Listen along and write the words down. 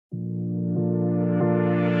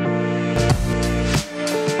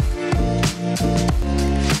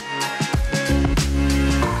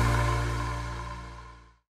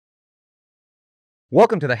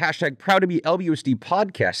Welcome to the hashtag Proud to be LBUSD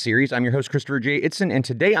podcast series. I'm your host, Christopher J. Itzen, and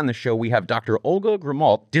today on the show we have Dr. Olga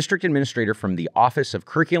Grimalt, District Administrator from the Office of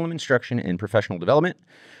Curriculum Instruction and Professional Development.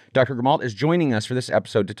 Dr. Grimalt is joining us for this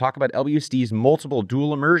episode to talk about LBUSD's multiple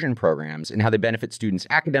dual immersion programs and how they benefit students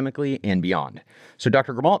academically and beyond. So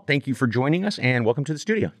Dr. Grimalt, thank you for joining us and welcome to the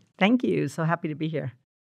studio. Thank you. So happy to be here.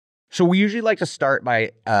 So we usually like to start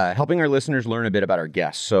by helping our listeners learn a bit about our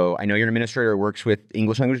guests. So I know you're an administrator who works with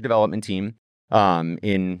English Language Development team.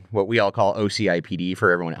 In what we all call OCIPD for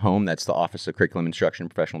everyone at home. That's the Office of Curriculum Instruction and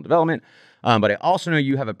Professional Development. But I also know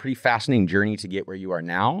you have a pretty fascinating journey to get where you are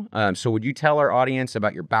now. So would you tell our audience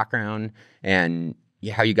about your background and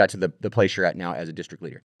how you got to the place you're at now as a district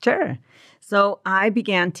leader? Sure. So I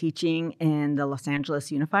began teaching in the Los Angeles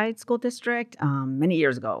Unified School District many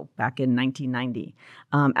years ago, back in 1990,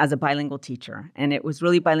 as a bilingual teacher. And it was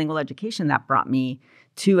really bilingual education that brought me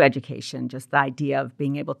to education. Just the idea of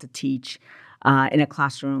being able to teach in a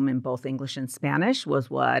classroom in both English and Spanish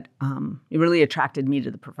was what it really attracted me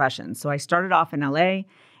to the profession. So I started off in LA,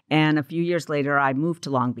 and a few years later, I moved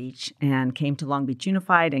to Long Beach and came to Long Beach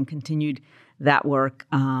Unified and continued that work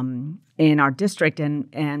in our district,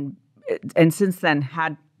 and since then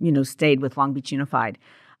had stayed with Long Beach Unified.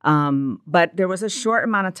 But there was a short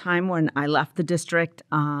amount of time when I left the district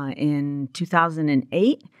in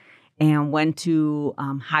 2008 and went to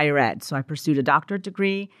higher ed. So I pursued a doctorate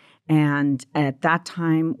degree. And at that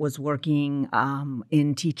time was working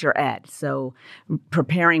in teacher ed, so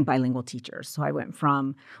preparing bilingual teachers. So I went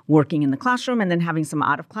from working in the classroom and then having some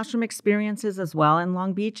out-of-classroom experiences as well in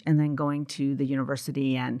Long Beach, and then going to the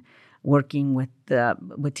university and working with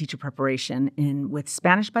teacher preparation with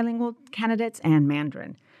Spanish bilingual candidates and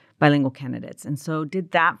Mandarin bilingual candidates. And so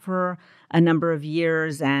did that for a number of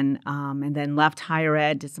years and then left higher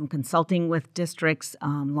ed, did some consulting with districts,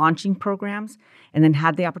 launching programs, and then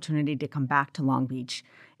had the opportunity to come back to Long Beach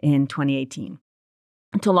in 2018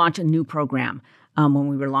 to launch a new program when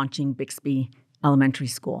we were launching Bixby Elementary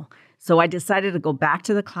School. So I decided to go back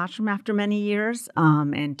to the classroom after many years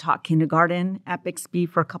and taught kindergarten at Bixby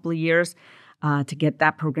for a couple of years to get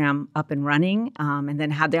that program up and running, and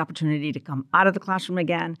then had the opportunity to come out of the classroom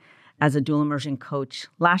again as a dual immersion coach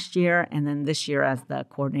last year, and then this year as the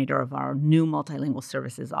coordinator of our new Multilingual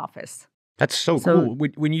Services office. That's so cool.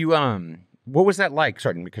 When you, what was that like?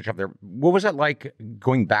 Sorry to cut you off there. What was that like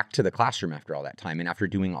going back to the classroom after all that time and after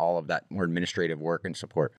doing all of that more administrative work and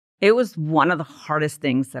support? It was one of the hardest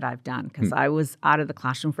things that I've done because I was out of the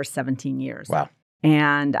classroom for 17 years. Wow.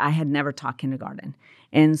 And I had never taught kindergarten.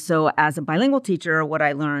 And so as a bilingual teacher, what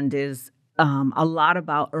I learned is a lot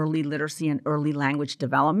about early literacy and early language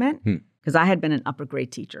development because I had been an upper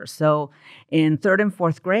grade teacher. So in third and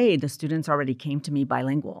fourth grade, the students already came to me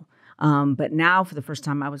bilingual. But now for the first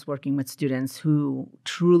time, I was working with students who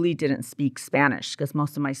truly didn't speak Spanish because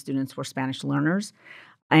most of my students were Spanish learners.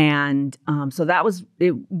 And so that was,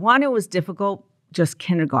 it was difficult, just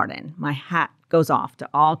kindergarten. My hat goes off to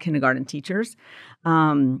all kindergarten teachers.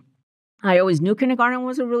 I always knew kindergarten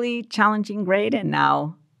was a really challenging grade, and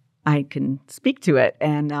now I can speak to it.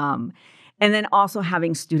 And then also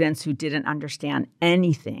having students who didn't understand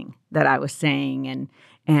anything that I was saying,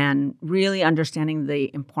 and really understanding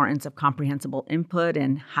the importance of comprehensible input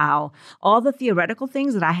and how all the theoretical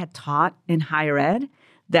things that I had taught in higher ed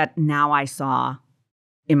that now I saw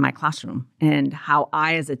in my classroom, and how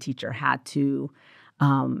I as a teacher had to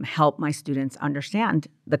help my students understand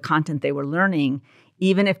the content they were learning,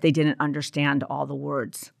 even if they didn't understand all the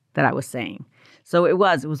words that I was saying. So it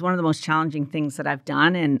was one of the most challenging things that I've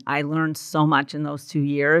done, and I learned so much in those 2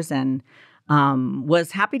 years, and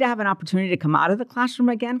was happy to have an opportunity to come out of the classroom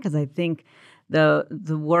again, because I think the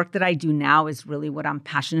work that I do now is really what I'm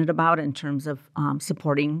passionate about in terms of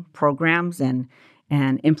supporting programs and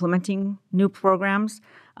implementing new programs.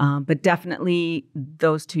 But definitely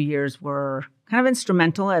those 2 years were kind of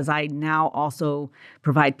instrumental as I now also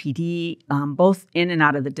provide PD both in and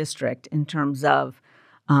out of the district in terms of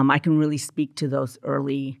I can really speak to those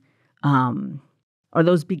early or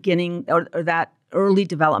those beginning or that early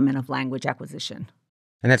development of language acquisition.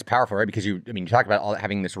 And that's powerful, right? Because you talk about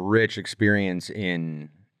having this rich experience in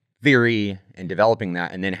theory and developing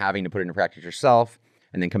that and then having to put it into practice yourself.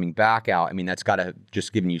 And then coming back out, that's got to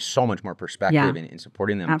just giving you so much more perspective in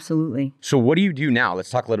supporting them. Absolutely. So what do you do now? Let's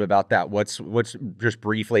talk a little bit about that. What's just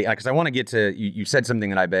briefly, because I want to get to, you said something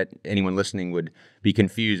that I bet anyone listening would be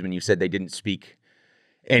confused when you said they didn't speak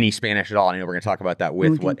any Spanish at all. I know we're going to talk about that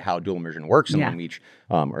with how dual immersion works in Long Beach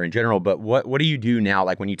or in general. But what do you do now?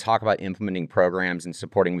 Like when you talk about implementing programs and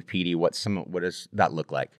supporting with PD, what does that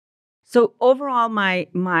look like? So overall, my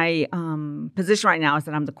position right now is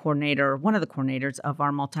that I'm the coordinator, one of the coordinators of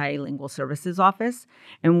our Multilingual Services Office,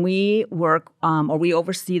 and we work or we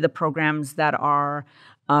oversee the programs that are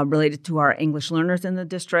related to our English learners in the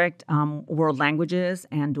district, world languages,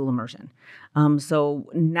 and dual immersion. So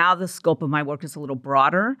now the scope of my work is a little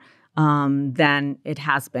broader than it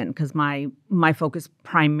has been because my focus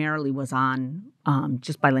primarily was on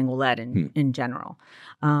just bilingual ed in general.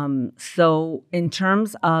 So in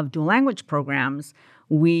terms of dual language programs,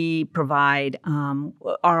 we provide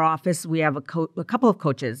our office. We have a couple of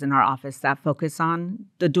coaches in our office that focus on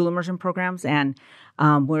the dual immersion programs, and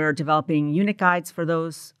we're developing unit guides for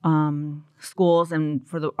those schools and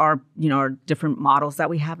for our different models that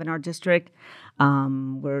we have in our district.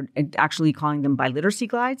 We're actually calling them biliteracy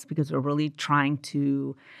guides because we're really trying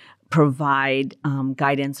to provide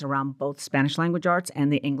guidance around both Spanish language arts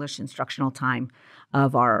and the English instructional time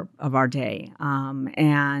of our day.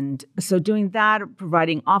 And so doing that,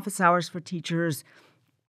 providing office hours for teachers,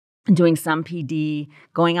 doing some PD,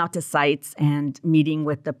 going out to sites and meeting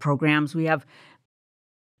with the programs. We have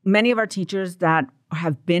many of our teachers that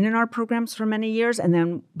have been in our programs for many years, and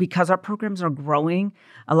then because our programs are growing,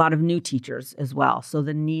 a lot of new teachers as well. So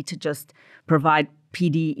the need to just provide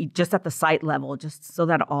PD just at the site level, just so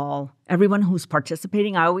that everyone who's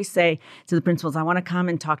participating, I always say to the principals, I want to come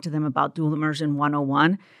and talk to them about Dual Immersion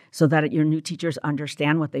 101 so that your new teachers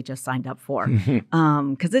understand what they just signed up for.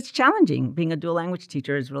 Because it's challenging. Being a dual language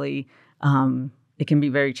teacher is really, it can be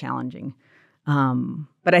very challenging.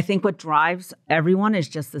 But I think what drives everyone is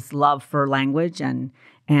just this love for language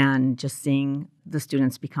and just seeing the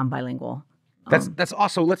students become bilingual. That's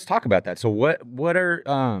awesome. Let's talk about that. So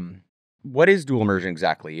what is dual immersion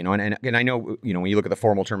exactly? And I know, when you look at the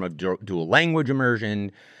formal term of dual language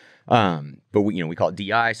immersion, but we call it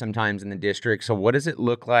DI sometimes in the district. So what does it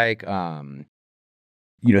look like?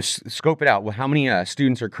 Scope it out. Well, how many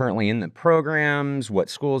students are currently in the programs? What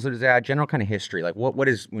schools it is at? General kind of history. Like what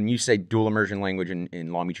is, when you say dual immersion language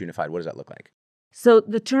in Long Beach Unified, what does that look like? So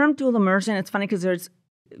the term dual immersion, it's funny because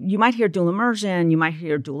you might hear dual immersion, you might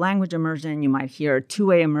hear dual language immersion, you might hear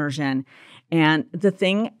two-way immersion. And the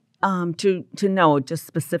thing to know just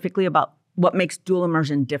specifically about what makes dual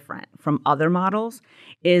immersion different from other models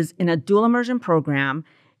is in a dual immersion program,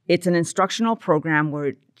 it's an instructional program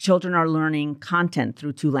where children are learning content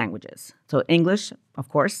through two languages. So English, of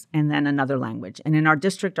course, and then another language. And in our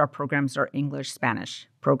district, our programs are English-Spanish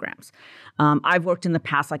programs. I've worked in the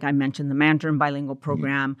past, like I mentioned, the Mandarin bilingual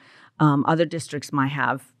program. Other districts might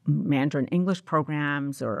have Mandarin English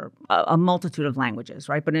programs or a multitude of languages,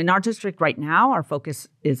 right? But in our district right now, our focus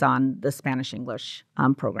is on the Spanish English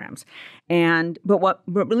programs. But what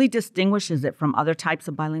really distinguishes it from other types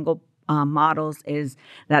of bilingual models is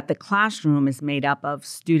that the classroom is made up of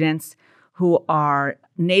students who are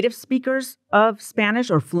native speakers of Spanish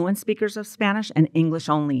or fluent speakers of Spanish and English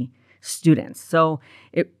only students. So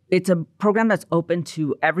it's a program that's open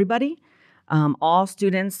to everybody. All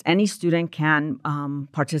students, any student can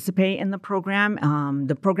participate in the program.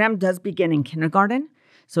 The program does begin in kindergarten,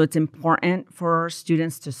 so it's important for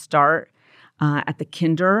students to start at the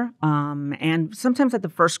kinder and sometimes at the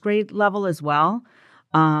first grade level as well,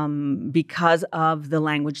 because of the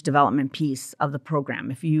language development piece of the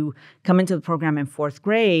program. If you come into the program in fourth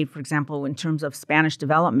grade, for example, in terms of Spanish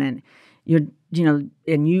development, and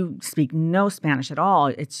you speak no Spanish at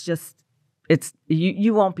all,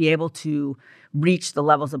 you won't be able to reach the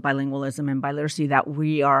levels of bilingualism and biliteracy that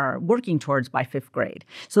we are working towards by fifth grade.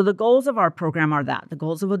 So the goals of our program are that. The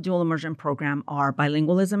goals of a dual immersion program are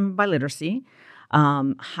bilingualism and biliteracy,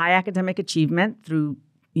 high academic achievement through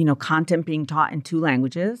content being taught in two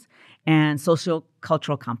languages, and social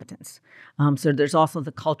cultural competence. So there's also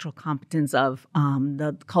the cultural competence of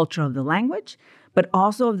the culture of the language, but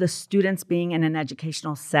also of the students being in an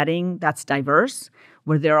educational setting that's diverse,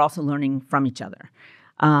 where they're also learning from each other.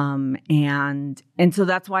 And so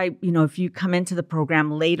that's why, if you come into the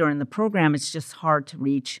program later in the program, it's just hard to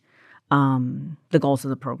reach the goals of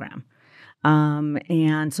the program.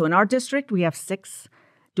 And so in our district, we have 6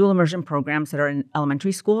 dual immersion programs that are in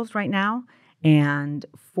elementary schools right now. And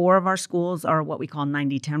 4 of our schools are what we call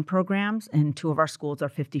 90-10 programs, and 2 of our schools are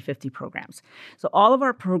 50-50 programs. So all of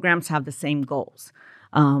our programs have the same goals.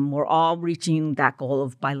 We're all reaching that goal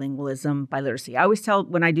of bilingualism, biliteracy. I always tell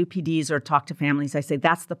when I do PDs or talk to families, I say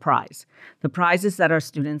that's the prize. The prize is that our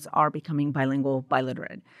students are becoming bilingual,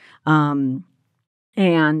 biliterate. Now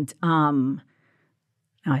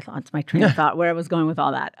I lost my train of thought where I was going with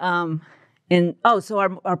all that. So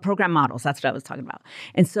our program models, that's what I was talking about.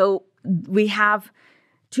 And so we have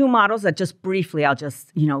two models that just briefly, I'll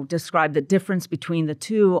just, describe the difference between the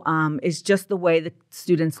two is just the way the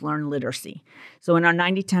students learn literacy. So in our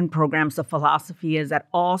 90-10 programs, the philosophy is that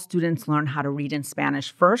all students learn how to read in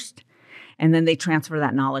Spanish first, and then they transfer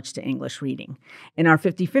that knowledge to English reading. In our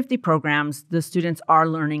 50-50 programs, the students are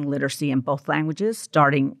learning literacy in both languages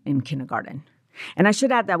starting in kindergarten. And I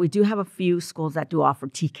should add that we do have a few schools that do offer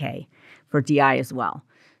TK for DI as well.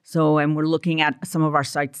 So, and we're looking at some of our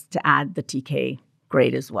sites to add the TK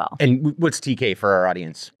grade as well. And what's TK for our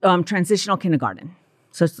audience? Transitional kindergarten.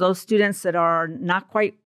 So it's those students that are not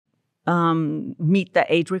quite meet the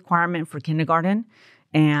age requirement for kindergarten,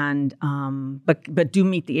 and but do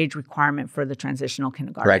meet the age requirement for the transitional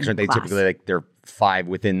kindergarten. Right, so they typically they're 5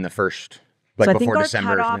 within the first, so before I think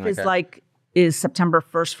December. Our cutoff is September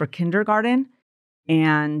 1st for kindergarten,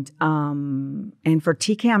 and for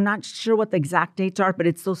TK, I'm not sure what the exact dates are, but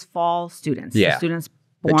it's those fall students. Yeah, the students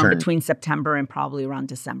born between September and probably around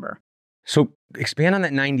December. So expand on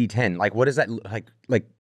that 90-10. Like, what does that like?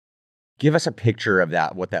 Give us a picture of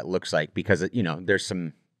that, what that looks like, because there's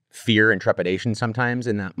some fear and trepidation sometimes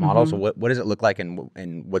in that model. So what does it look like, and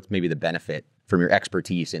what's maybe the benefit from your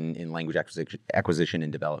expertise in language acquisition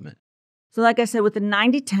and development? So like I said, with the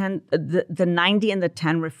 90-10, the 90 and the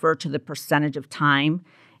 10 refer to the percentage of time,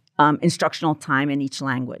 instructional time in each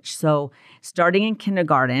language. So starting in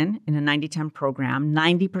kindergarten in a 90-10 program,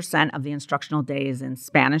 90% of the instructional day is in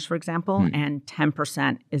Spanish, for example, and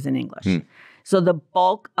 10% is in English. So the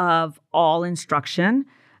bulk of all instruction,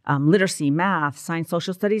 literacy, math, science,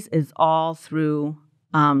 social studies, is all through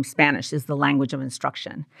Spanish, is the language of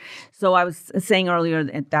instruction. So I was saying earlier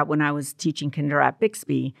that when I was teaching kinder at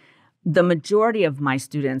Bixby, the majority of my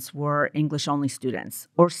students were English-only students,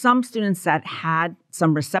 or some students that had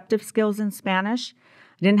some receptive skills in Spanish.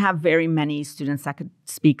 I didn't have very many students that could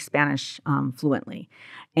speak Spanish fluently.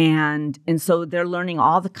 And so they're learning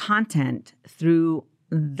all the content through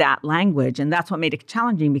that language, and that's what made it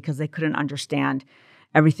challenging because they couldn't understand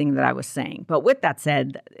everything that I was saying. But with that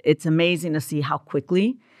said, it's amazing to see how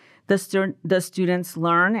quickly the students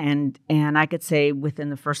learn, and I could say within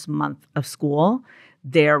the first month of school,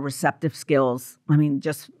 their receptive skills,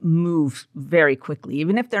 just move very quickly,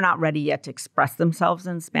 even if they're not ready yet to express themselves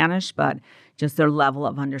in Spanish, but just their level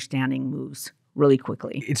of understanding moves really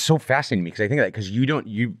quickly. It's so fascinating because I think that because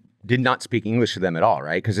you did not speak English to them at all,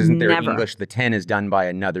 right? Because isn't there English, the 10 is done by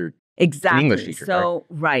another English teacher? So,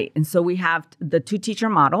 right. And so we have the 2-teacher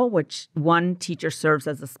model, which one teacher serves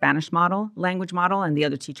as the Spanish language model, and the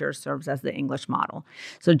other teacher serves as the English model.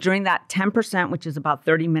 So during that 10%, which is about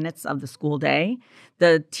 30 minutes of the school day,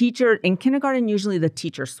 the teacher, in kindergarten, usually the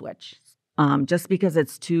teacher switch, just because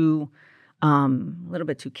it's a little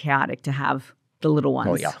bit too chaotic to have the little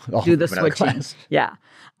ones do the switching. Yeah.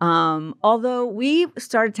 Although we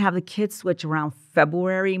started to have the kids switch around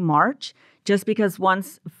February, March, just because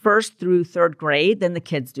once 1st through 3rd grade, then the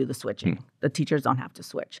kids do the switching. The teachers don't have to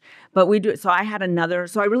switch. But we do. So I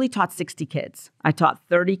really taught 60 kids. I taught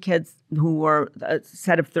 30 kids who were a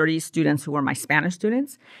set of 30 students who were my Spanish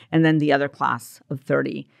students, and then the other class of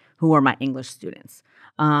 30 who were my English students.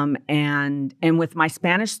 And with my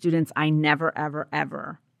Spanish students, I never, ever,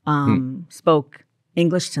 ever spoke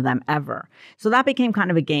English to them ever. So that became kind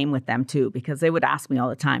of a game with them too, because they would ask me all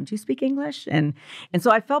the time, "Do you speak English?" And so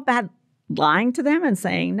I felt bad lying to them and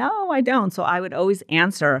saying, "No, I don't." So I would always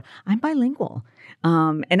answer, "I'm bilingual."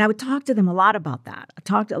 And I would talk to them a lot about that. I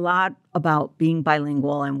talked a lot about being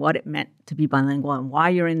bilingual and what it meant to be bilingual and why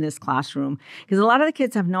you're in this classroom. Because a lot of the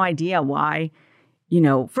kids have no idea why,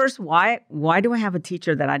 first, why do I have a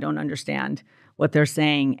teacher that I don't understand what they're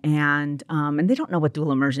saying? And they don't know what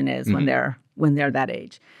dual immersion is when they're that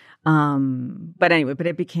age. But anyway,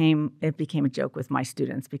 it became a joke with my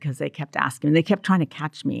students because they kept asking, they kept trying to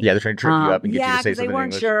catch me. Yeah, they're trying to trip you up and get you to say something in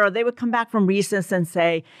English. Yeah, they weren't sure. They would come back from recess and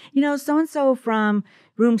say, so-and-so from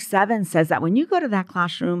room 7 says that when you go to that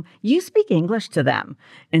classroom, you speak English to them.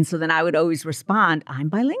 And so then I would always respond, I'm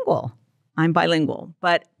bilingual.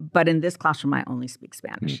 But in this classroom, I only speak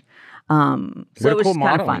Spanish. So what it was cool kind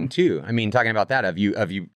modeling of fun too. Talking about that,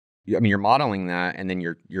 you're modeling that, and then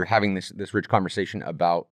you're having this rich conversation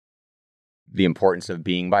about the importance of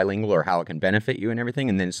being bilingual or how it can benefit you and everything.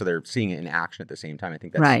 And then so they're seeing it in action at the same time. I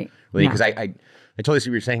think that's right. Really, because I totally see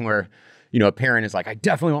what you're saying where, a parent is like, I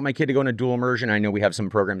definitely want my kid to go into dual immersion. I know we have some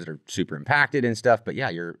programs that are super impacted and stuff, but yeah,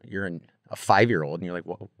 you're a 5-year-old and you're like,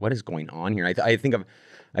 what is going on here? I think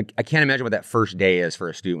I can't imagine what that first day is for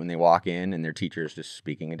a student when they walk in and their teacher is just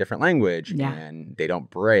speaking a different language and they don't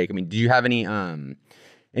break. Do you have any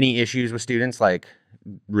issues with students like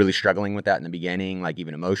really struggling with that in the beginning, like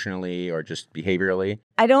even emotionally or just behaviorally?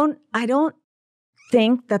 I don't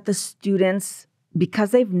think that the students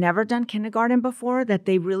because they've never done kindergarten before, that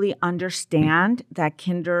they really understand that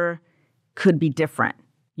kinder could be different.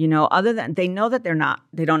 Other than they know that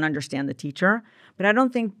they don't understand the teacher, but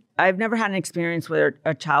I've never had an experience where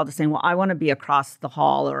a child is saying, well, I want to be across the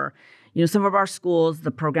hall, or, some of our schools,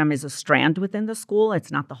 the program is a strand within the school.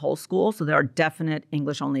 It's not the whole school. So there are definite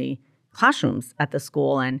English only classrooms at the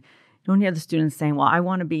school. And you don't hear the students saying, well, I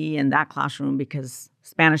want to be in that classroom because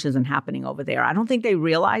Spanish isn't happening over there. I don't think they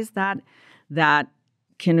realize that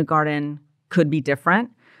kindergarten could be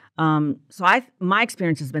different. My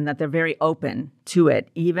experience has been that they're very open to it,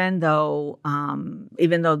 even though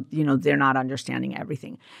they're not understanding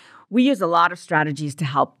everything. We use a lot of strategies to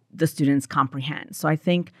help the students comprehend. So I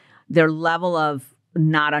think their level of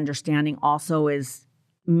not understanding also isn't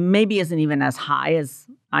even as high as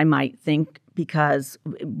I might think, because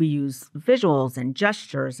we use visuals and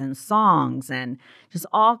gestures and songs and just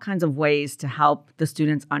all kinds of ways to help the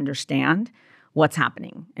students understand what's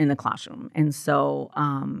happening in the classroom. And so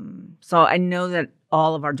I know that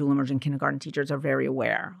all of our dual immersion kindergarten teachers are very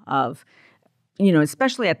aware of,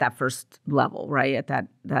 especially at that first level, right? At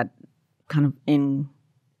that kind of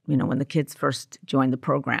when the kids first join the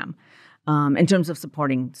program, in terms of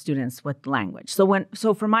supporting students with language.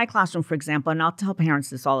 So for my classroom, for example, and I'll tell parents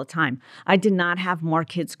this all the time, I did not have more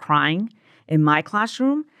kids crying in my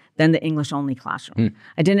classroom than the English-only classroom.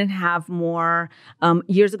 I didn't have more.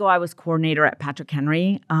 Years ago, I was coordinator at Patrick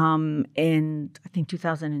Henry in, I think,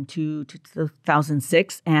 2002 to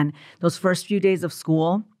 2006. And those first few days of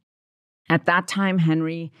school, at that time,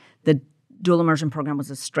 Henry, the dual immersion program was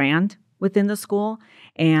a strand within the school.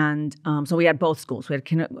 And so we had both schools.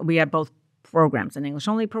 We had both programs, an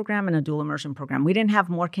English-only program and a dual immersion program. We didn't have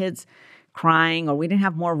more kids crying, or we didn't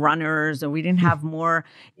have more runners, or we didn't have more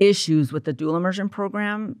issues with the dual immersion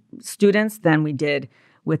program students than we did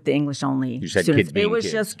with the English-only students. It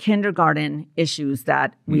was just kindergarten issues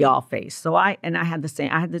that we all faced. So I had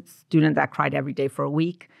the student that cried every day for a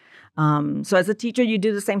week. So as a teacher, you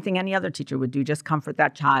do the same thing any other teacher would do, just comfort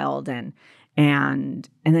that child and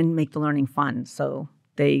then make the learning fun, so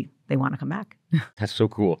they want to come back. That's so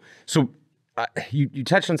cool. So you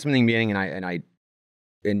touched on something in the beginning,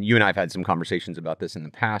 and you and I have had some conversations about this in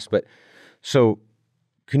the past, but so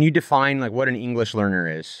can you define like what an English learner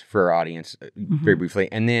is for our audience very briefly?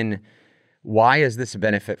 And then why is this a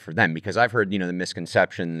benefit for them? Because I've heard, the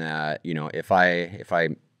misconception that, if I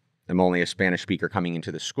am only a Spanish speaker coming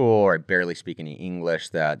into the school, or I barely speak any English,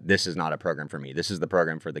 that this is not a program for me. This is the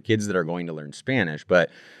program for the kids that are going to learn Spanish,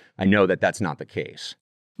 but I know that that's not the case.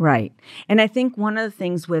 Right. And I think one of the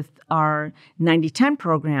things with our 90-10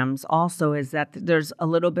 programs also is that there's a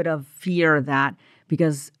little bit of fear that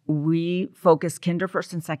because we focus kinder,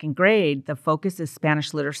 first and second grade, the focus is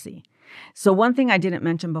Spanish literacy. So one thing I didn't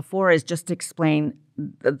mention before is just to explain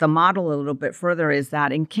the model a little bit further, is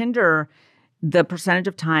that in kinder, the percentage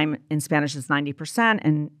of time in Spanish is 90%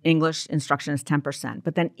 and English instruction is 10%.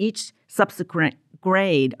 But then each subsequent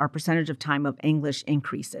grade, our percentage of time of English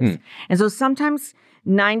increases. And so sometimes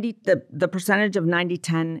the percentage of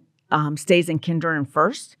 90-10 stays in kinder and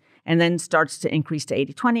first, and then starts to increase to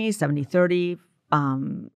 80-20, 70-30,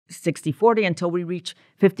 60-40 until we reach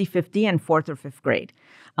 50-50 in fourth or fifth grade.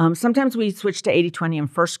 Sometimes we switch to 80-20 in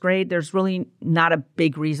first grade. There's really not a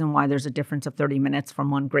big reason why there's a difference of 30 minutes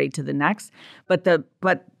from one grade to the next. But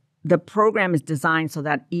the program is designed so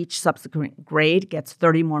that each subsequent grade gets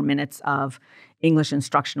 30 more minutes of English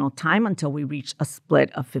instructional time until we reach a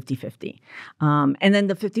split of 50-50. And then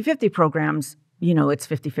the 50-50 programs, it's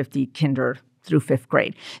 50-50 kinder through fifth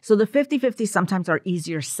grade. So the 50-50 sometimes are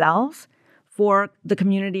easier sells for the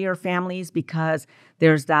community or families because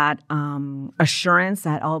there's that assurance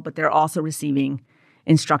that, but they're also receiving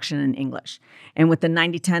instruction in English. And with the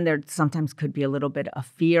 90-10, there sometimes could be a little bit of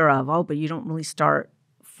fear of, but you don't really start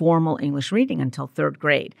formal English reading until third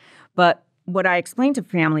grade. But what I explain to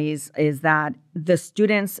families is that the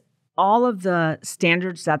students, all of the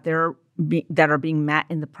standards that that are being met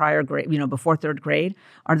in the prior grade, before third grade,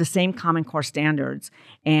 are the same Common Core standards,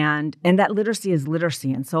 and that literacy is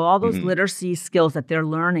literacy, and so all those literacy skills that they're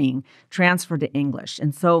learning transfer to English.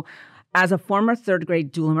 And so, as a former third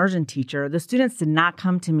grade dual immersion teacher, the students did not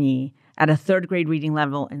come to me at a third grade reading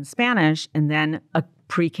level in Spanish and then a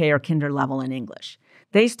pre-K or kinder level in English.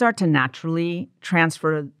 They start to naturally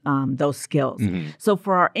transfer those skills. So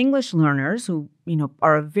for our English learners, who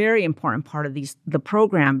are a very important part of the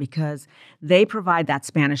program because they provide that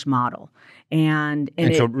Spanish model. And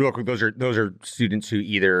so real quick, those are students who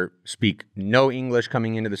either speak no English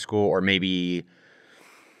coming into the school, or maybe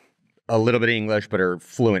a little bit of English but are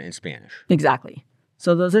fluent in Spanish. Exactly.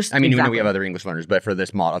 So those are. We know we have other English learners, but for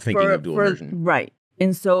this model, thinking of dual immersion, right.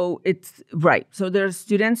 And so it's right. So there's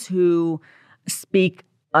students who speak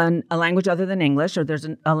a language other than English, or there's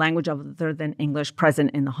a language other than English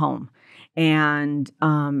present in the home, and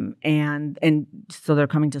so they're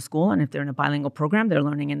coming to school, and if they're in a bilingual program, they're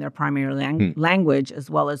learning in their primary language as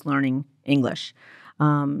well as learning English.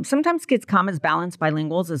 Sometimes kids come as balanced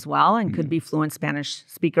bilinguals as well, and could be fluent Spanish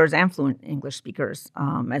speakers and fluent English speakers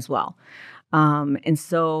as well. And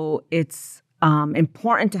so it's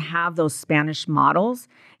important to have those Spanish models.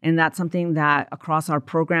 And that's something that across our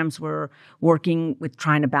programs, we're working with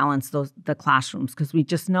trying to balance the classrooms, because we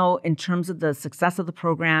just know in terms of the success of the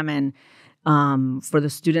program and for the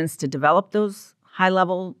students to develop those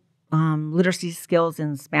high-level literacy skills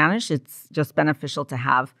in Spanish, it's just beneficial to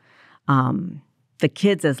have the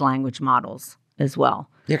kids as language models as well.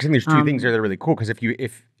 Yeah, because I think there's two things there that are really cool. Because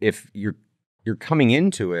if you're coming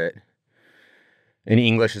into it and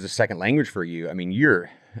English is a second language for you, I mean,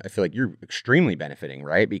 I feel like you're extremely benefiting,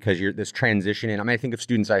 right? Because you're this transition. And I mean, I think of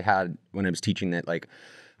students I had when I was teaching that, like,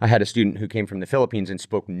 I had a student who came from the Philippines and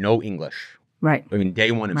spoke no English. Right. I mean,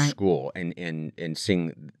 day one of school, and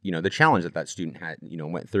seeing, the challenge that student had,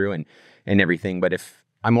 went through and everything. But if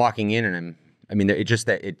I'm walking in and it just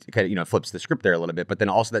that it kind of, flips the script there a little bit. But then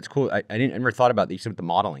also that's cool. I never thought about these with the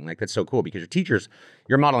modeling. Like, that's so cool, because your teachers,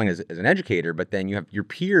 you're modeling as an educator, but then you have your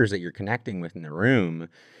peers that you're connecting with in the room.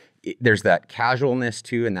 There's that casualness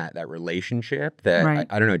too, and that relationship that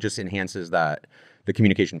I don't know, it just enhances the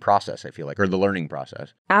communication process, I feel like, or the learning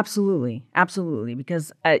process. Absolutely.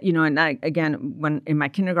 Because, and again, when in my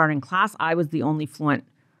kindergarten class, I was the only fluent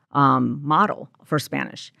model for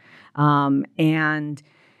Spanish. And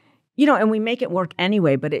we make it work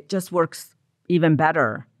anyway, but it just works even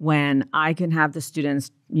better when I can have the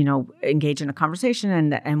students, engage in a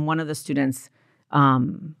conversation and one of the students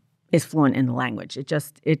is fluent in the language. It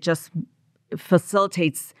just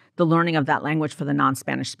facilitates the learning of that language for the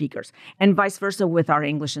non-Spanish speakers, and vice versa with our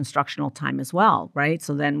English instructional time as well, right?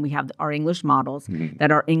 So then we have our English models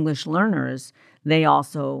that are English learners. They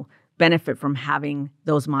also benefit from having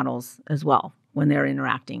those models as well when they're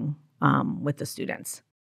interacting with the students.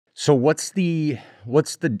 So what's the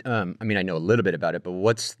I mean, I know a little bit about it, but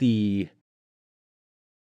what's the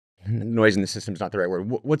noise in the system is not the right word.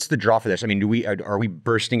 What's the draw for this? I mean, are we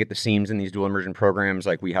bursting at the seams in these dual immersion programs?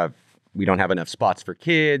 Like, we don't have enough spots for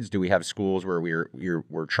kids? Do we have schools where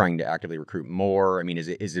we're trying to actively recruit more? I mean, is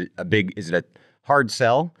it a hard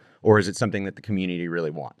sell, or is it something that the community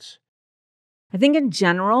really wants? I think in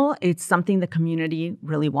general, it's something the community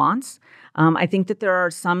really wants. I think that there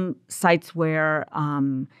are some sites where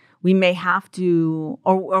we may have to,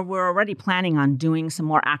 or we're already planning on doing some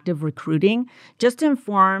more active recruiting just to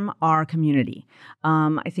inform our community.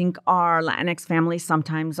 I think our Latinx families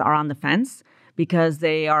sometimes are on the fence because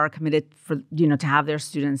they are committed to have their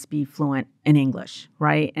students be fluent in English,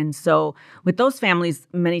 right? And so with those families,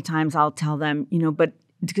 many times I'll tell them, but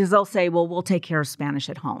because they'll say, well, we'll take care of Spanish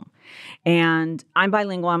at home. And I'm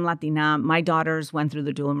bilingual, I'm Latina. My daughters went through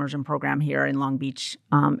the dual immersion program here in Long Beach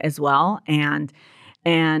as well. And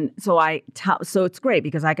so it's great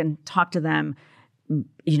because I can talk to them,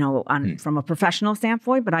 from a professional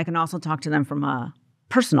standpoint, but I can also talk to them from a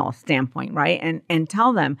personal standpoint, right? And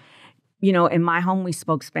tell them, in my home we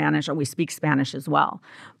spoke Spanish, or we speak Spanish as well.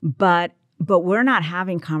 But we're not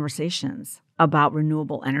having conversations about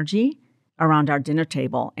renewable energy around our dinner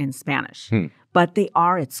table in Spanish, but they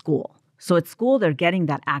are at school. So at school, they're getting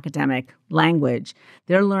that academic language.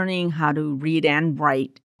 They're learning how to read and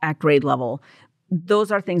write at grade level.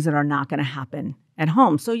 Those are things that are not going to happen at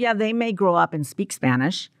home. So yeah, they may grow up and speak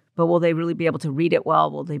Spanish, but will they really be able to read it well?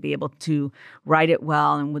 Will they be able to write it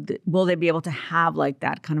well? And will they be able to have like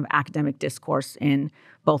that kind of academic discourse in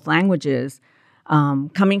both languages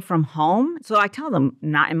coming from home? So I tell them,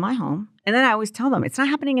 not in my home. And then I always tell them, it's not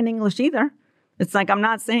happening in English either. It's like, I'm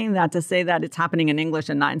not saying that to say that it's happening in English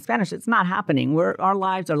and not in Spanish. It's not happening. Our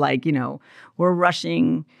lives are like, we're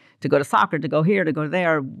rushing to go to soccer, to go here, to go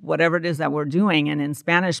there, whatever it is that we're doing. And in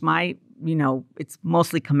Spanish, it's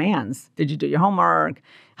mostly commands. Did you do your homework?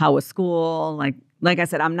 How was school? Like I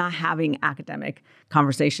said, I'm not having academic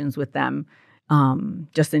conversations with them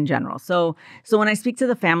just in general. So when I speak to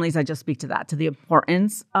the families, I just speak to that, to the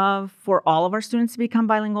importance for all of our students to become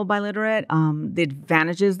bilingual, biliterate, the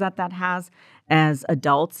advantages that has as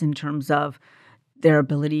adults in terms of their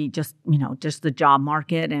ability, just the job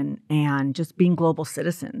market and just being global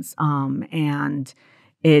citizens. And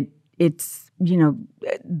it's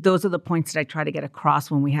those are the points that I try to get across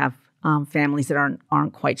when we have families that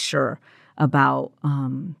aren't quite sure about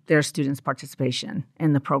their students' participation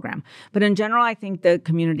in the program. But in general, I think the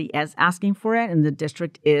community is asking for it, and the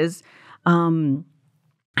district is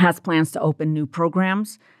has plans to open new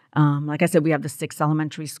programs. Like I said, we have the 6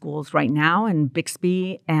 elementary schools right now, and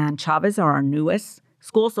Bixby and Chavez are our newest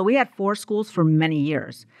schools. So we had 4 schools for many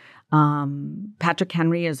years. Patrick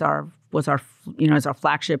Henry is our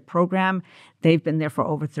flagship program. They've been there for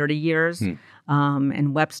over 30 years.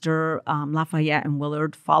 And Webster, Lafayette, and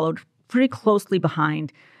Willard followed pretty closely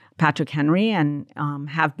behind Patrick Henry and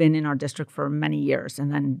have been in our district for many years.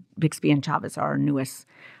 And then Bixby and Chavez are our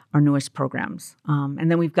newest programs.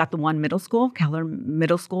 And then we've got the one middle school, Keller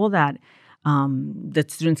Middle School, that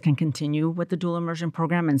students can continue with the dual immersion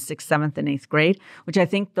program in 6th, 7th, and 8th grade, which I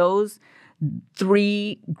think those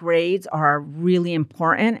 3 grades are really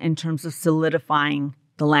important in terms of solidifying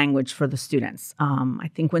the language for the students. I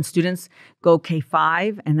think when students go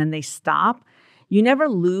K-5 and then they stop, you never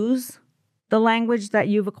lose the language that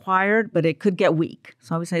you've acquired, but it could get weak.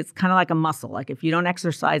 So I would say it's kind of like a muscle. Like if you don't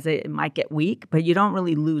exercise it, it might get weak, but you don't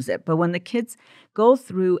really lose it. But when the kids go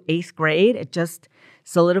through 8th grade, it just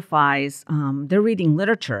solidifies. They're reading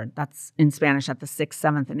literature that's in Spanish at the 6th,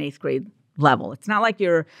 7th, and 8th grade level. It's not like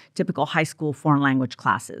your typical high school foreign language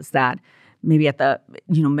classes that maybe at the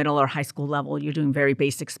middle or high school level, you're doing very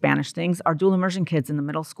basic Spanish things. Our dual immersion kids in the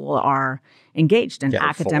middle school are engaged in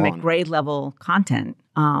academic grade level content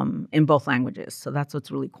in both languages. So that's what's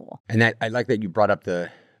really cool. And I like that you brought up the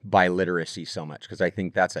biliteracy so much, because I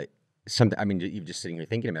think that's something. I mean, you're just sitting here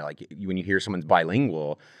thinking about like when you hear someone's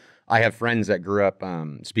bilingual. I have friends that grew up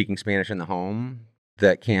speaking Spanish in the home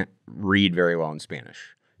that can't read very well in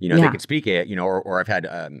Spanish. They could speak it, or I've had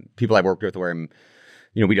people I've worked with where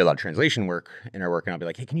we do a lot of translation work in our work, and I'll be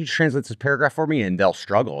like, hey, can you just translate this paragraph for me? And they'll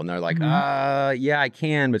struggle. And they're like, yeah, I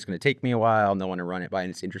can, but it's going to take me a while, and they'll want to run it by. And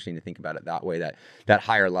it's interesting to think about it that way, that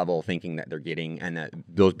higher level thinking that they're getting, and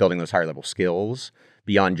that building those higher level skills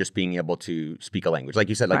beyond just being able to speak a language. Like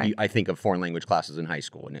you said, I think of foreign language classes in high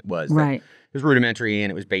school, and it was rudimentary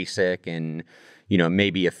and it was basic, and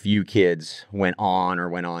maybe a few kids went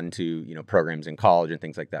on to, programs in college and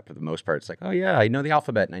things like that. For the most part, it's like, oh yeah, I know the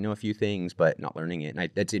alphabet and I know a few things, but not learning it. And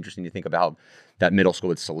that's interesting to think about how that middle school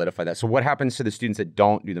would solidify that. So what happens to the students that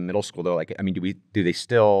don't do the middle school though? Like, I mean, do they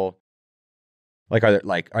still, like,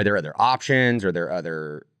 are there other options? Are there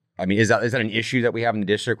other, I mean, is that an issue that we have in the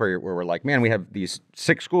district where we're like, man, we have these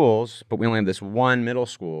 6 schools, but we only have this one middle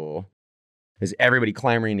school. Is everybody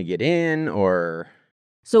clamoring to get in, or?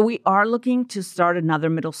 So we are looking to start another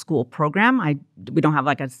middle school program. We don't have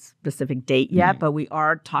like a specific date yet, but we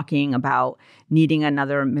are talking about needing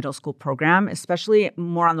another middle school program, especially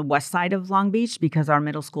more on the west side of Long Beach, because our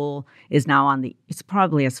middle school is now it's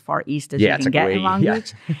probably as far east as you can get in Long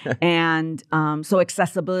Beach. And so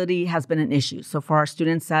accessibility has been an issue. So for our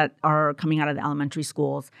students that are coming out of the elementary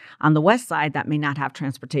schools on the west side that may not have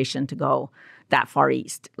transportation to go that far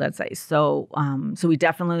east, let's say. So we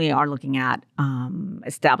definitely are looking at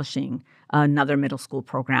establishing another middle school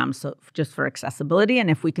program, so just for accessibility. And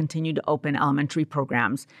if we continue to open elementary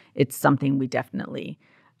programs, it's something we definitely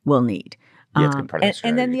will need. Yeah, it's been part of the strategy.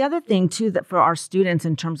 And then the other thing, too, that for our students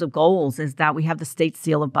in terms of goals is that we have the state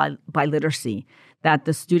seal of biliteracy, that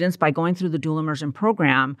the students, by going through the dual immersion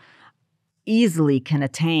program, easily can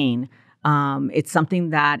attain. It's something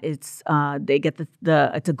that they get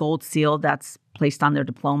it's a gold seal that's placed on their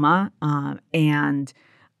diploma, and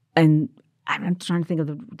I'm trying to think of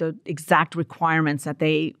the exact requirements that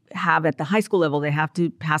they have at the high school level. They have to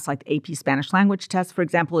pass like the AP Spanish language test, for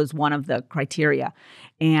example, is one of the criteria,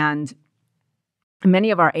 and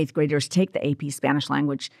many of our 8th graders take the AP Spanish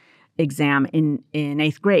language exam in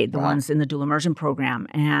 8th grade, the ones in the dual immersion program,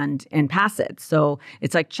 and pass it. So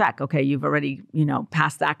it's like, check, okay, you've already,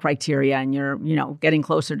 passed that criteria, and you're, getting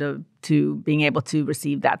closer to being able to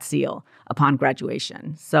receive that seal upon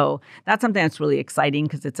graduation. So that's something that's really exciting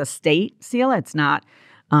because it's a state seal. It's not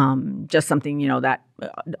just something, that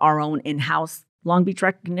our own in-house Long Beach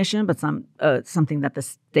recognition, but something that the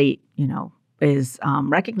state, is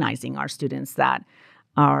recognizing our students that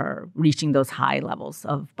are reaching those high levels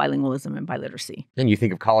of bilingualism and biliteracy. And you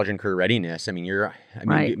think of college and career readiness. I mean,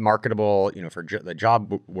 marketable, for the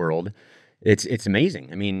job world. It's amazing.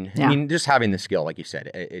 I mean, just having the skill, like you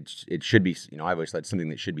said, it should be. I've always said something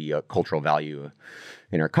that should be a cultural value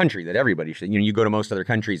in our country that everybody should. You go to most other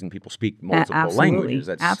countries and people speak multiple languages.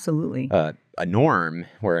 That's absolutely a norm,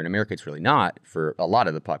 where in America it's really not for a lot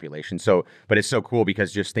of the population. So, but it's so cool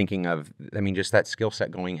because just thinking of, just that skill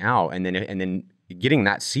set going out, and then getting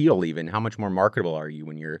that seal, even how much more marketable are you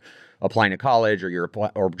when you're applying to college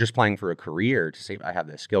or just applying for a career to say, I have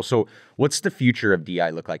this skill. So what's the future of DI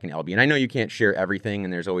look like in LB? And I know you can't share everything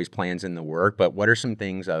and there's always plans in the work, but what are some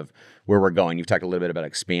things of where we're going? You've talked a little bit about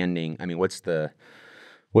expanding. I mean, what's the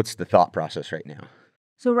thought process right now?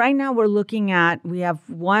 So right now we have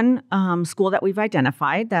one school that we've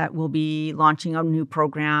identified that will be launching a new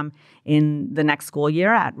program in the next school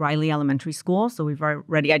year at Riley Elementary School. So we've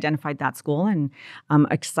already identified that school, and I'm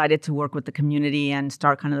excited to work with the community and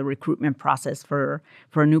start kind of the recruitment process for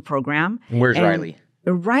a new program. And where's Riley?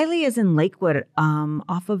 Riley is in Lakewood,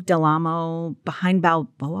 off of Del Amo, behind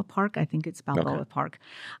Balboa Park. I think it's Balboa Park.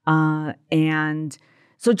 And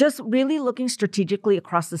so just really looking strategically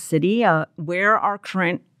across the city, where our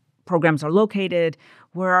current programs are located,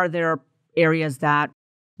 where are there areas that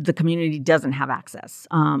the community doesn't have access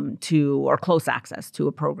to or close access to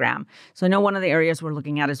a program. So I know one of the areas we're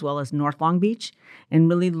looking at as well is North Long Beach, and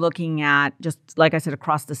really looking at, just like I said,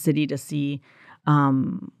 across the city to see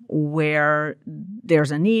where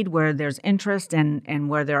there's a need, where there's interest, and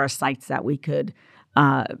where there are sites that we could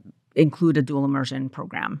include a dual immersion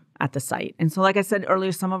program at the site. And so, like I said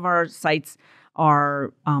earlier, some of our sites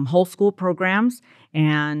are whole school programs,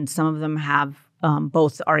 and some of them have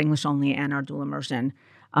both our English only and our dual immersion,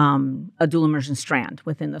 a dual immersion strand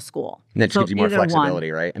within the school. And that just So gives you more either flexibility,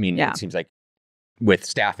 one. right? I mean, Yeah. it seems like with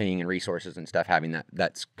staffing and resources and stuff, having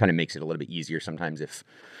that's kind of makes it a little bit easier sometimes if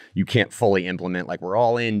you can't fully implement, like we're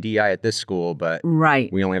all in DI at this school, but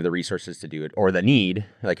Right. we only have the resources to do it, or the need,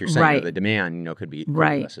 like you're saying, or Right. the demand, could be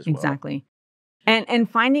Right, less as well. exactly. And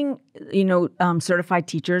finding, certified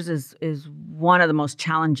teachers is one of the most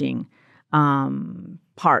challenging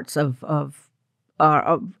parts of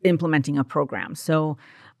implementing a program. So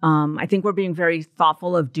I think we're being very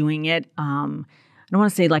thoughtful of doing it. I don't want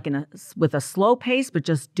to say like with a slow pace, but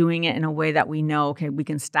just doing it in a way that we know, okay, we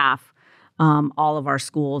can staff all of our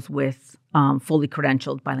schools with fully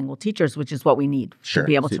credentialed bilingual teachers, which is what we need to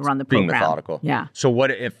be able to run the program. Being methodical. Yeah. So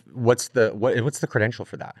what's the credential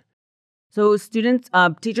for that? So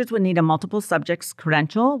teachers would need a multiple subjects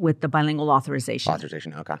credential with the bilingual authorization.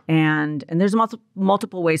 Authorization, okay. And there's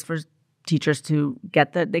multiple ways for teachers to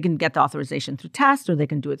get they can get the authorization through tests, or they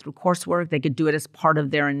can do it through coursework. They could do it as part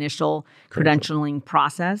of their initial credentialing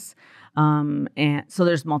process. And so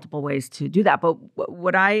there's multiple ways to do that. But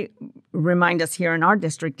what I remind us here in our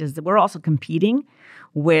district is that we're also competing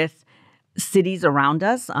with cities around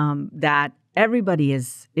us, that everybody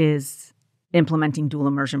is implementing dual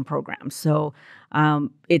immersion programs. So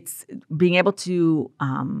it's being able to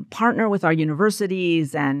partner with our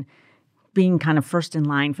universities and being kind of first in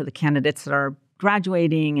line for the candidates that are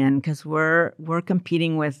graduating, and because we're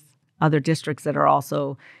competing with other districts that are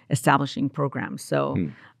also establishing programs. So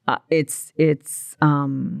it's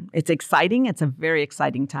exciting. It's a very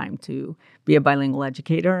exciting time to be a bilingual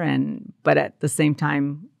educator, but at the same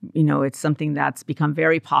time, it's something that's become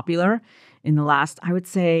very popular in the last, I would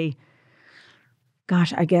say,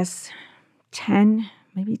 I guess 10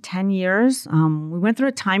 years. We went through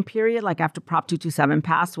a time period like after Prop 227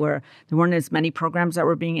 passed where there weren't as many programs that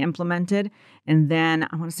were being implemented. And then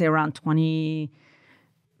I want to say around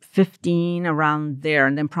 2015, around there.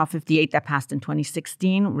 And then Prop 58 that passed in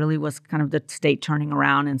 2016 really was kind of the state turning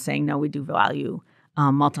around and saying, no, we do value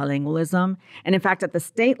multilingualism. And in fact, at the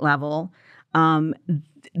state level,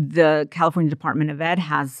 the California Department of Ed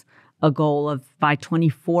has a goal of by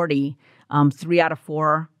 2040, 3 out of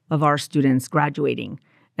 4 of our students graduating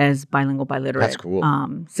as bilingual biliterate That's cool.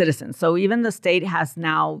 Citizens. So even the state has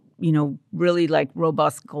now, really like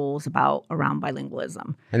robust goals around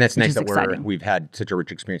bilingualism. And that's nice that exciting. We've had such a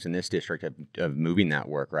rich experience in this district of moving that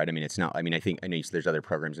work, right? I mean, it's not, I know there's other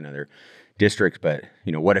programs in other districts, but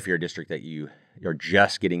what if you're a district that you're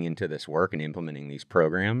just getting into this work and implementing these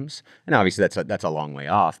programs? And obviously that's a long way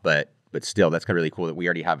off, but still, that's kind of really cool that we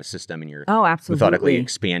already have a system and you're methodically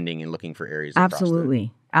expanding and looking for areas.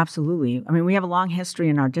 Absolutely. Absolutely. I mean, we have a long history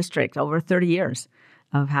in our district, over 30 years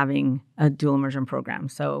of having a dual immersion program.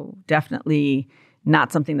 So definitely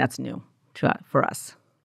not something that's new for us.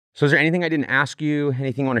 So is there anything I didn't ask you?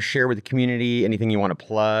 Anything you want to share with the community? Anything you want to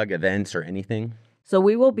plug, events or anything? So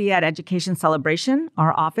we will be at Education Celebration.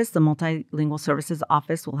 Our office, the Multilingual Services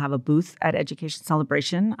Office, will have a booth at Education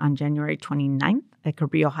Celebration on January 29th at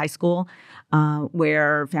Cabrillo High School,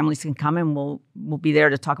 where families can come, and we'll be there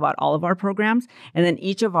to talk about all of our programs. And then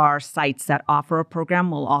each of our sites that offer a program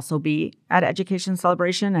will also be at Education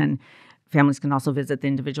Celebration, and families can also visit the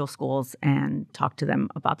individual schools and talk to them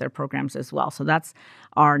about their programs as well. So that's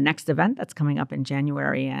our next event that's coming up in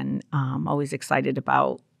January, and always excited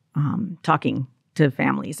about talking to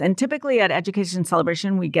families. And typically at Education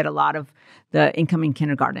Celebration, we get a lot of the incoming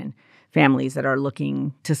kindergarten families that are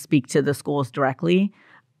looking to speak to the schools directly.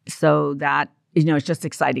 So that, it's just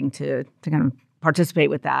exciting to kind of participate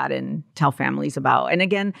with that and tell families about. And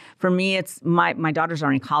again, for me, it's my daughters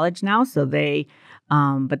are in college now, so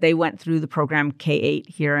but they went through the program K-8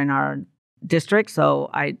 here in our district. So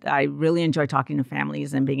I really enjoy talking to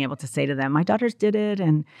families and being able to say to them, my daughters did it.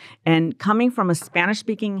 And coming from a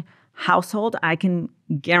Spanish-speaking household, I can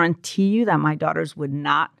guarantee you that my daughters would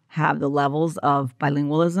not have the levels of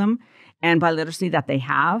bilingualism and biliteracy that they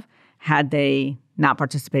have had they not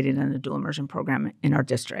participated in the dual immersion program in our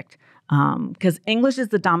district. Because English is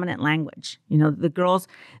the dominant language. The girls,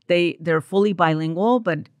 they're fully bilingual,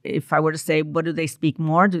 but if I were to say, what do they speak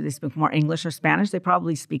more? Do they speak more English or Spanish? They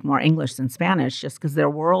probably speak more English than Spanish just because their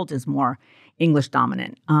world is more English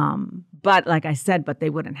dominant. But like I said, they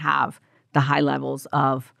wouldn't have the high levels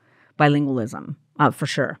of bilingualism for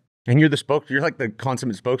sure. And you're like the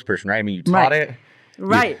consummate spokesperson, right? I mean, you taught it.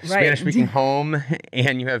 Right. Spanish-speaking home,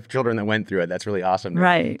 and you have children that went through it. That's really awesome.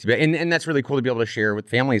 Right. And that's really cool to be able to share with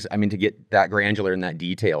families. I mean, to get that granular and that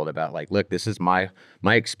detailed about like, look, this is my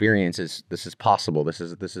experience. This is possible. This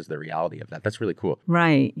is the reality of that. That's really cool.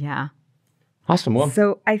 Right. Yeah. Awesome. Well,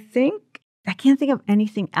 so I think I can't think of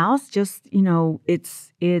anything else. Just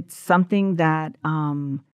it's something that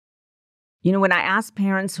when I ask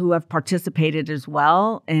parents who have participated as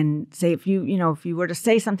well and say, if you were to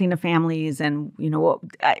say something to families and,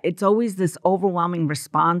 it's always this overwhelming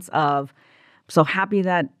response of, so happy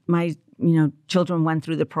that my, children went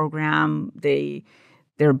through the program.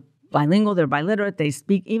 They're bilingual, they're biliterate, they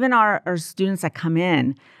speak, even our students that come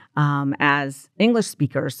in as English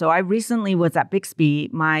speakers. So I recently was at Bixby,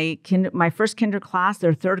 my first kinder class,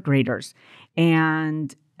 they're third graders.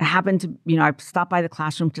 And I happened to, I stopped by the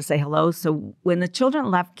classroom to say hello. So when the children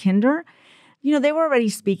left kinder, they were already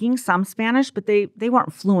speaking some Spanish, but they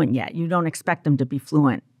weren't fluent yet. You don't expect them to be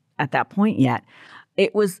fluent at that point yet.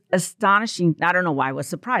 It was astonishing. I don't know why I was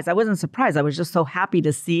surprised. I wasn't surprised. I was just so happy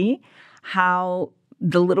to see how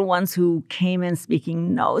the little ones who came in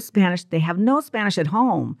speaking no Spanish, they have no Spanish at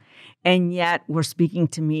home, and yet were speaking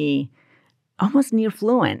to me almost near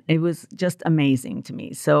fluent. It was just amazing to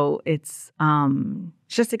me. So it's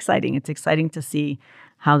just exciting. It's exciting to see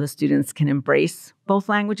how the students can embrace both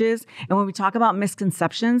languages. And when we talk about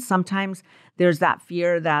misconceptions, sometimes there's that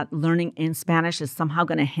fear that learning in Spanish is somehow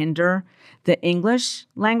going to hinder the English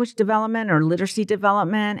language development or literacy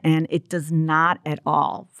development, and it does not at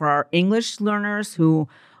all. For our English learners who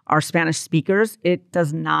are Spanish speakers, it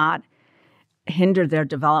does not hinder their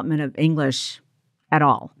development of English at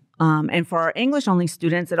all. And for our English-only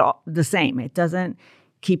students, the same. It doesn't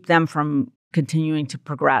keep them from continuing to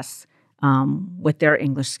progress with their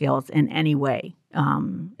English skills in any way.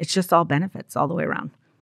 It's just all benefits all the way around.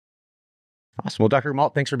 Awesome. Well, Dr.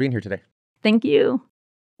 Grimalt, thanks for being here today. Thank you.